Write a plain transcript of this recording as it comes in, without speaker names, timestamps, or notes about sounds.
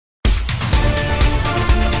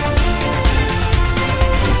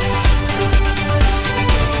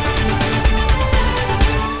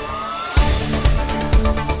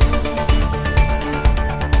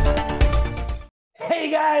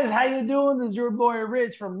you doing? This is your boy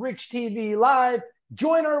Rich from RICHTV Live.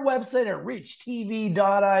 Join our website at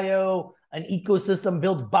richtv.io, an ecosystem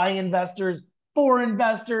built by investors for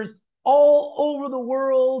investors all over the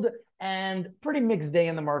world. And pretty mixed day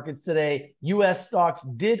in the markets today. U.S. stocks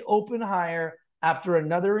did open higher after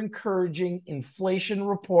another encouraging inflation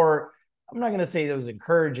report. I'm not going to say it was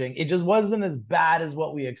encouraging. It just wasn't as bad as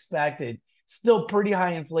what we expected. Still pretty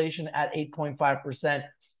high inflation at 8.5%.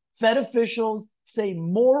 Fed officials say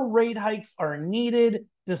more rate hikes are needed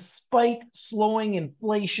despite slowing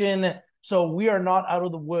inflation. So we are not out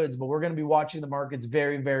of the woods, but we're going to be watching the markets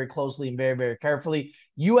very, very closely and very, very carefully.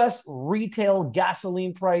 U.S. retail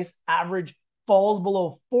gasoline price average falls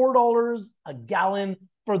below $4 a gallon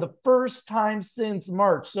for the first time since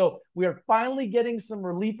March. So we are finally getting some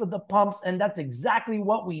relief at the pumps, and that's exactly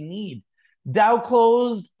what we need. Dow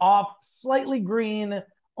closed off slightly green,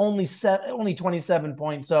 only 27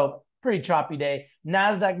 points, so pretty choppy day.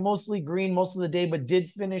 NASDAQ mostly green most of the day, but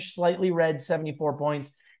did finish slightly red, 74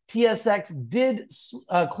 points. TSX did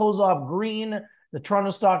close off green. The Toronto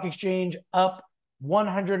Stock Exchange up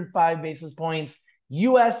 105 basis points.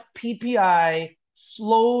 US PPI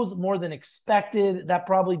slows more than expected. That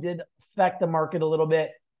probably did affect the market a little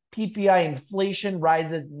bit. PPI inflation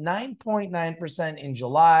rises 9.9% in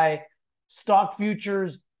July. Stock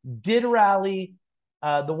futures did rally.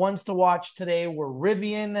 The ones to watch today were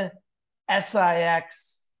Rivian,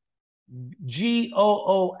 SIX,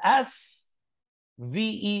 GOOS,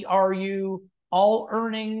 VERU, all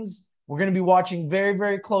earnings. We're going to be watching very,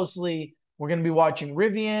 very closely. We're going to be watching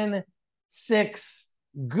Rivian, SIX,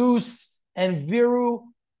 Goose, and Veru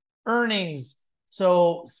earnings.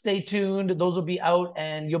 So stay tuned. Those will be out,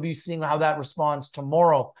 and you'll be seeing how that responds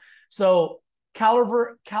tomorrow. So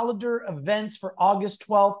calendar events for August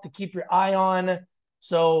 12th to keep your eye on.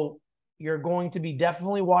 So you're going to be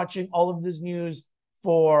definitely watching all of this news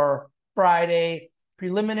for Friday.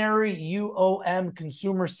 Preliminary UOM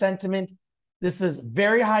consumer sentiment. This is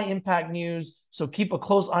very high impact news, so keep a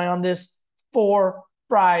close eye on this for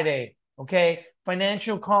Friday, okay?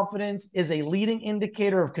 Financial confidence is a leading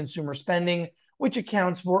indicator of consumer spending, which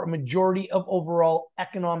accounts for a majority of overall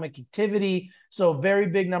economic activity. So very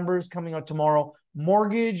big numbers coming out tomorrow.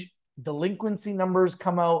 Mortgage delinquency numbers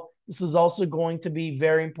come out. This is also going to be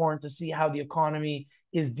very important to see how the economy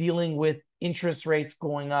is dealing with interest rates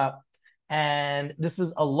going up. And this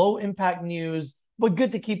is a low impact news, but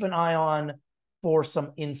good to keep an eye on for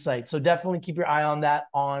some insight. So definitely keep your eye on that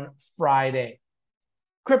on Friday.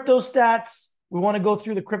 Crypto stats. We want to go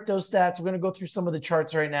through the crypto stats. We're going to go through some of the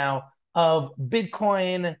charts right now of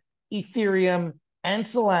Bitcoin, Ethereum, and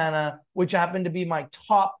Solana, which happen to be my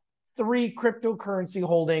top 3 cryptocurrency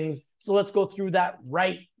holdings. So let's go through that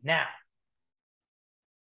right now.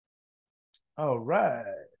 All right.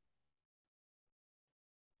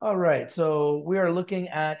 All right, so we are looking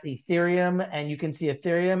at Ethereum, and you can see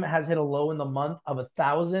Ethereum has hit a low in the month of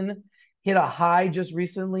 1,000, hit a high just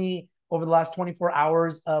recently over the last 24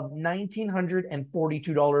 hours of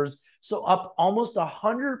 $1,942. So up almost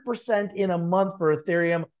 100% in a month for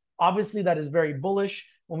Ethereum. Obviously, that is very bullish.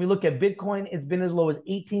 When we look at Bitcoin, it's been as low as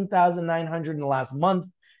 18,900 in the last month,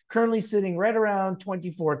 currently sitting right around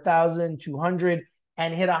 24,200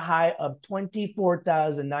 and hit a high of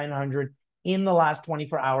 24,900 in the last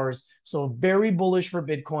 24 hours. So very bullish for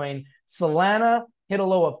Bitcoin. Solana hit a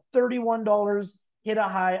low of $31, hit a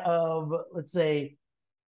high of, let's say,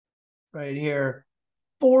 right here,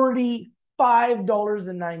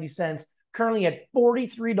 $45.90, currently at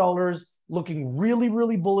 $43, looking really,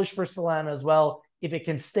 really bullish for Solana as well. If it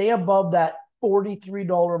can stay above that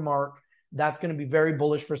 $43 mark, that's going to be very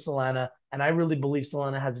bullish for Solana. And I really believe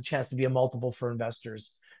Solana has a chance to be a multiple for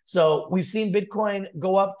investors. So we've seen Bitcoin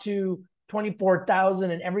go up to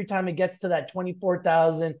 24,000, and every time it gets to that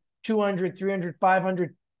 24,200, 300,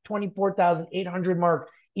 500, 24,800 mark,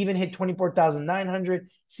 even hit 24,900,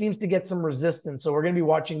 seems to get some resistance. So we're going to be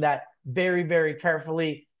watching that very, very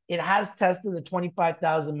carefully. It has tested the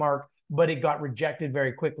 25,000 mark, but it got rejected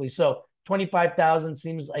very quickly. So 25,000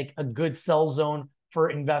 seems like a good sell zone for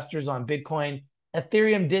investors on Bitcoin.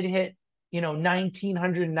 Ethereum did hit,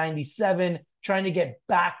 1,997, trying to get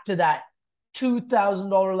back to that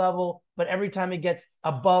 $2,000 level, but every time it gets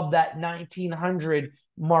above that 1,900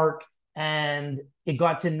 mark and it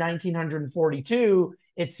got to 1,942,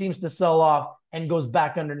 it seems to sell off and goes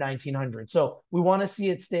back under 1,900. So we want to see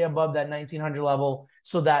it stay above that 1,900 level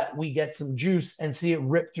so that we get some juice and see it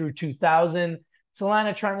rip through 2,000.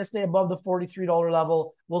 Solana trying to stay above the $43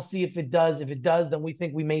 level. We'll see if it does. If it does, then we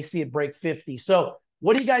think we may see it break 50. So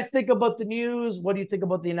what do you guys think about the news? What do you think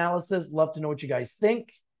about the analysis? Love to know what you guys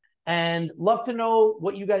think. And love to know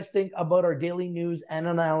what you guys think about our daily news and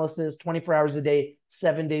analysis 24 hours a day,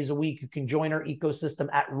 7 days a week. You can join our ecosystem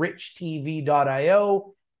at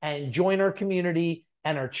richtv.io and join our community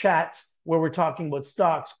and our chats where we're talking about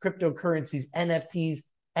stocks, cryptocurrencies, NFTs,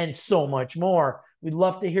 and so much more. We'd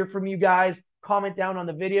love to hear from you guys. Comment down on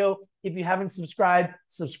the video. If you haven't subscribed,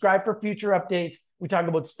 subscribe for future updates. We talk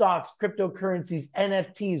about stocks, cryptocurrencies,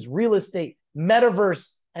 NFTs, real estate,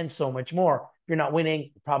 metaverse, and so much more. If you're not winning,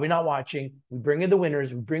 you're probably not watching. We bring you the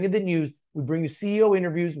winners. We bring you the news. We bring you CEO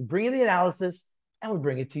interviews. We bring you the analysis, and we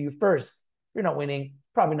bring it to you first. If you're not winning,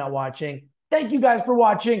 probably not watching. Thank you guys for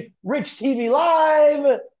watching Rich TV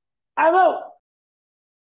Live. I'm out.